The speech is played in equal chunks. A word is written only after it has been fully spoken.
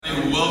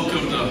And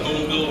welcome to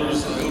Home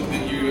Builders. I hope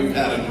that you have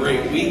had a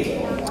great week.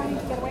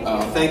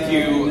 Thank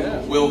you,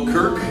 Will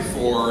Kirk,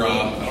 for,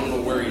 I don't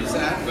know where he's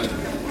at, but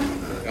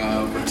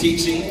for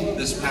teaching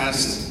this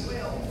past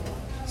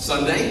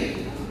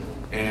Sunday.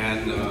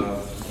 And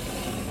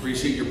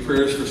appreciate your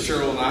prayers for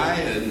Cheryl and I,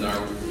 and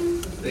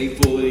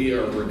thankfully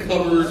are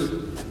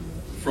recovered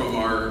from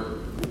our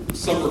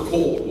summer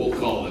cold, we'll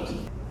call it.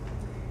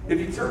 If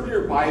you turn to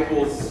your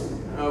Bibles,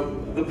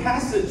 the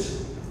passage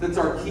that's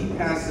our key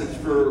passage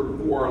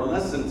for our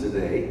lesson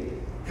today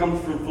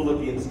comes from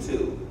Philippians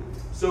 2.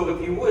 So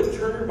if you would,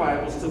 turn your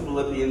Bibles to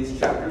Philippians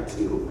chapter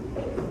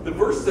 2. The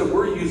verse that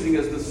we're using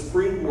as the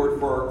springboard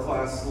for our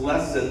class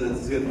lesson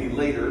that's going to be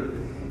later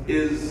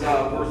is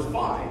verse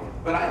 5.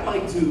 But I'd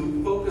like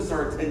to focus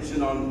our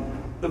attention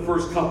on the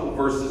first couple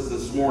verses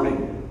this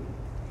morning.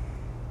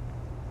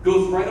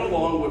 Goes right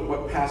along with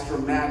what Pastor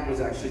Matt was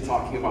actually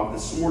talking about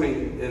this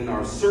morning in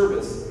our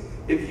service.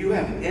 If you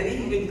have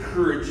any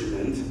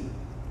encouragement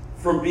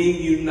from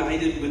being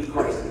united with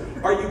Christ.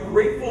 Are you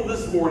grateful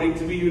this morning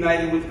to be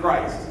united with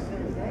Christ?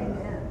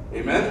 Amen.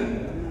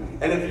 Amen?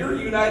 And if you're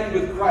united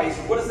with Christ,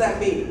 what does that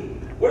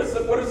mean? What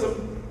are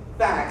some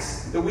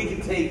facts that we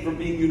can take from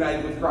being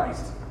united with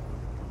Christ?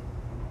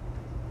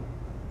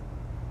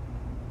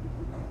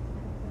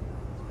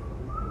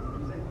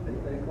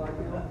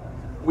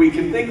 We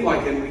can think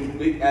like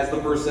him. As the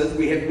verse says,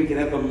 we can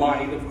have the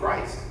mind of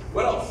Christ.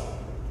 What else?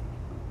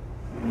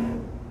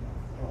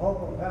 The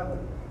hope of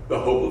heaven. The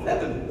hope of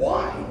heaven.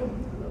 Why?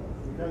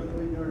 Because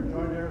we are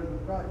joint heirs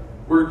with Christ.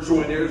 We're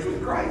joint heirs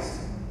with Christ.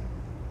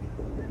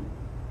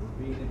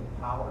 Being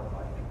empowered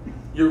by Him.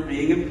 You're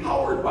being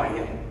empowered by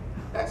Him.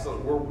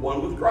 Excellent. We're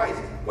one with Christ.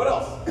 What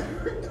else?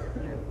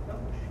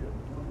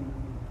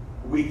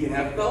 We can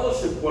have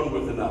fellowship one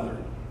with another.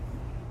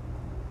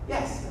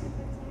 Yes.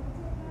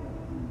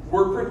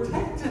 We're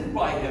protected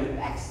by Him.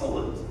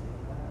 Excellent.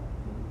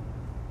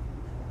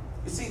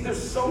 You see,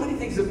 there's so many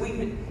things that if we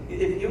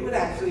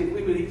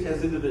would each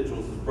as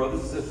individuals, as brothers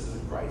and sisters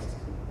in Christ,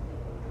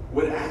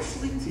 would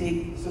actually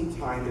take some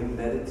time and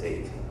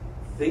meditate,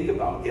 think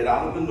about, get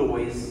out of the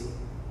noise,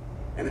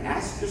 and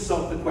ask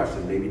yourself the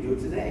question, maybe do it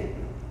today.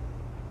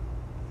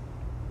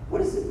 What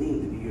does it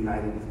mean to be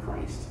united with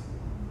Christ?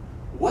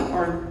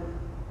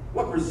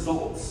 What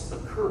results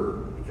occur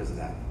because of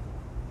that?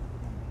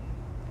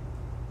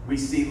 We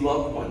see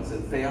loved ones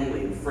and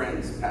family and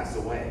friends pass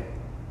away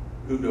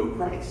who know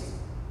Christ.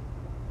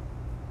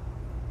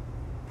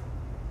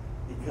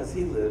 Because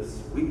He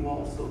lives, we will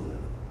also live.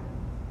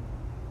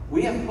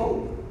 We have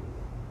hope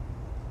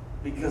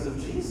because of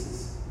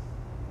Jesus.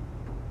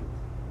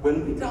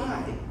 When we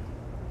die,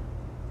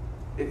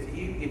 if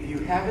you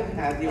haven't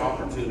had the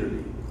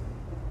opportunity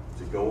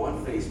to go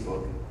on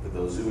Facebook, for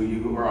those of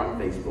you who are on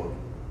Facebook,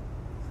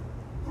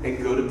 and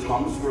go to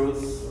Thomas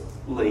Rhodes'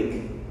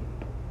 link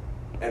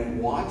and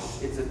watch,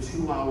 it's a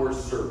 2-hour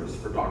service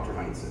for Dr.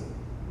 Heinzen.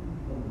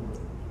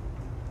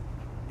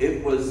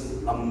 It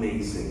was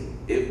amazing.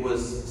 It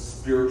was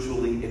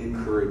spiritually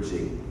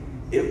encouraging.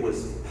 It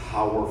was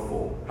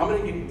powerful. How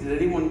many of you,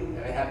 did anyone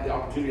have the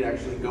opportunity to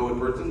actually go in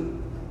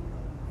person?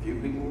 A few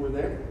people were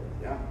there?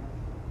 Yeah.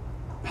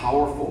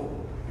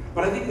 Powerful.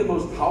 But I think the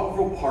most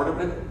powerful part of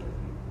it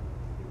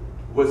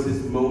was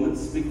his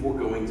moments before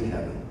going to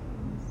heaven.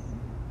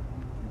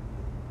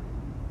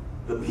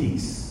 The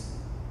peace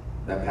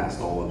that passed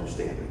all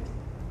understanding.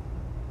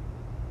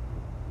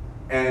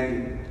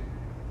 And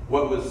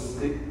what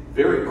was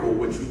very cool,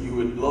 which you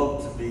would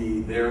love to be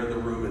there in the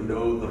room and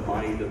know the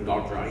mind of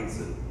Dr.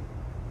 Heinzen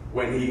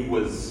when he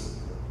was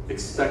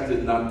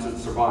expected not to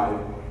survive,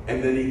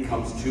 and then he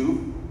comes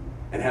to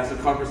and has a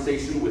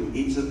conversation with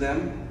each of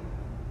them,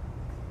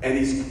 and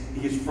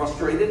he's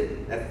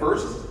frustrated at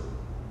first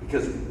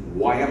because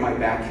why am I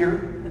back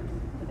here?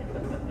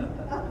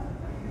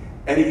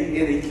 And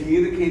he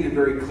communicated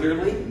very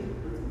clearly,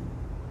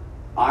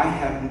 I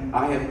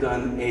have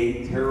done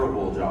a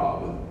terrible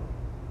job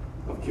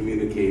of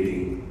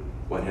communicating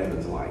what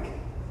heaven's like.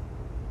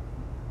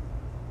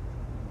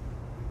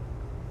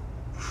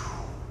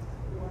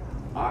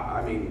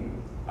 I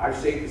mean, I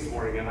shaved this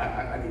morning, and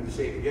I need to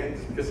shave again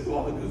just because of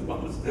all the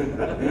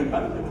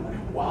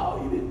goosebumps.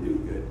 Wow, you didn't do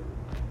good.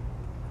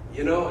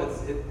 You know,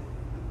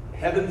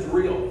 heaven's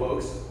real,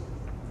 folks.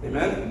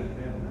 Amen?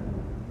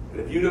 And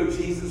if you know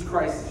Jesus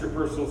Christ as your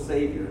personal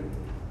Savior,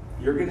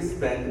 you're going to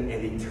spend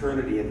an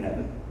eternity in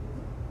heaven.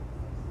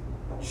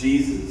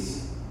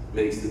 Jesus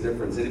makes the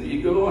difference. And if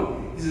you go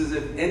on, he says,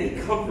 if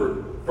any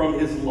comfort from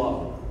His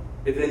love,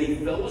 if any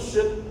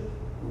fellowship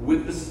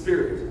with the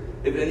Spirit,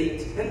 if any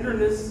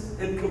tenderness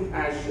and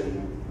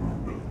compassion,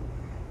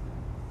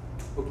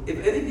 if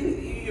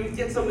anything, you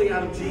get something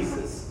out of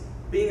Jesus,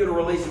 being in a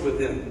relationship with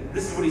Him,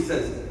 this is what He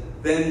says,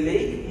 then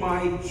make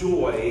my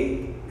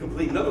joy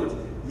complete. In other words,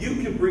 you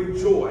can bring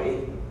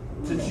joy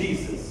to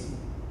Jesus.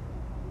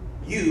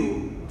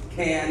 You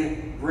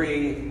can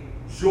bring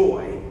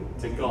joy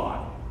to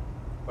God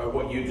by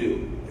what you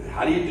do. And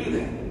how do you do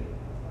that?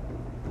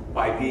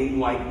 By being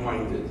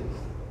like-minded,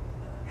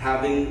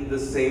 having the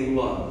same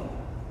love,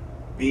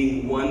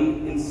 being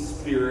one in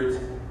spirit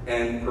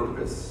and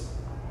purpose.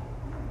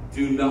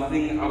 Do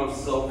nothing out of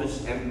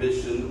selfish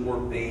ambition or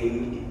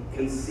vain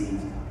conceit,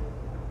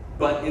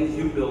 but in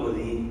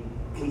humility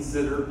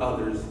consider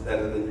others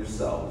better than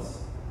yourselves.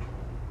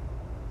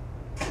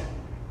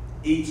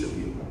 Each of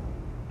you,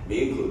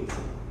 me included,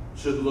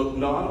 should look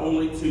not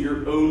only to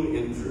your own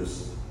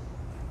interest,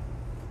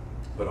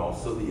 but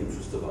also the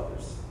interest of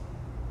others.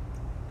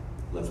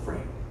 Let's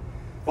pray.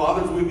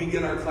 Father, as we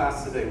begin our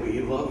class today, we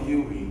love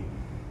you,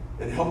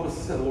 and help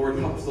us, Lord,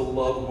 help us to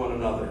love one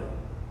another.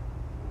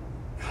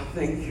 God,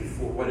 thank you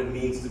for what it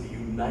means to be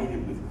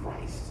united with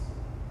Christ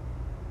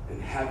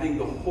and having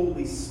the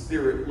Holy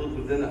Spirit live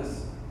within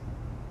us.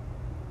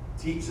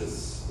 Teach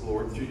us,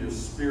 Lord, through your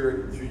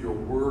Spirit and through your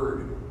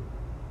word,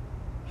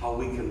 how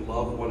we can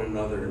love one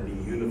another and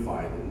be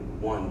unified in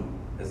one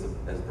as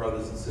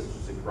brothers and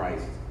sisters in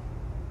Christ.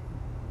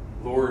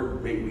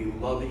 Lord, may we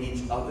love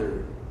each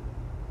other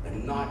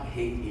and not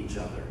hate each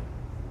other.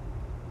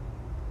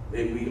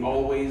 May we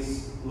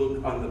always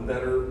look on the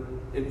better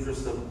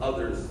interest of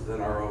others than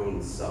our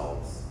own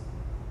selves.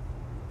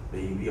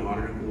 May you be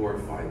honored and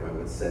glorified by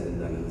what's said and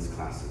done in this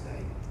class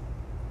today.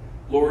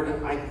 Lord,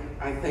 I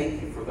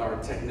thank you for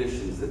our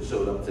technicians that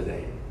showed up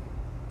today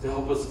to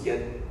help us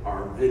get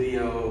our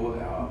video,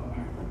 our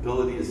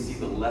ability to see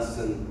the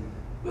lesson,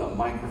 the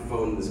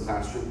microphone in this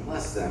classroom.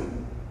 Bless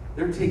them.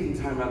 They're taking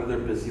time out of their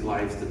busy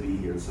lives to be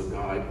here. So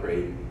God, I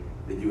pray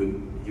that you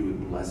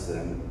would bless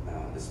them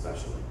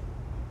especially.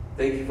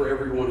 Thank you for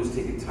everyone who's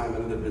taken time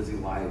out of their busy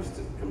lives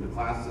to come to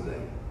class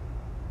today.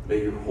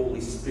 May your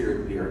Holy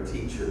Spirit be our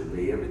teacher.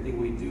 May everything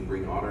we do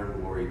bring honor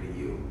and glory to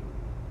you.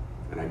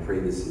 And I pray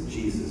this in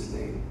Jesus'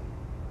 name.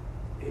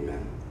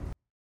 Amen.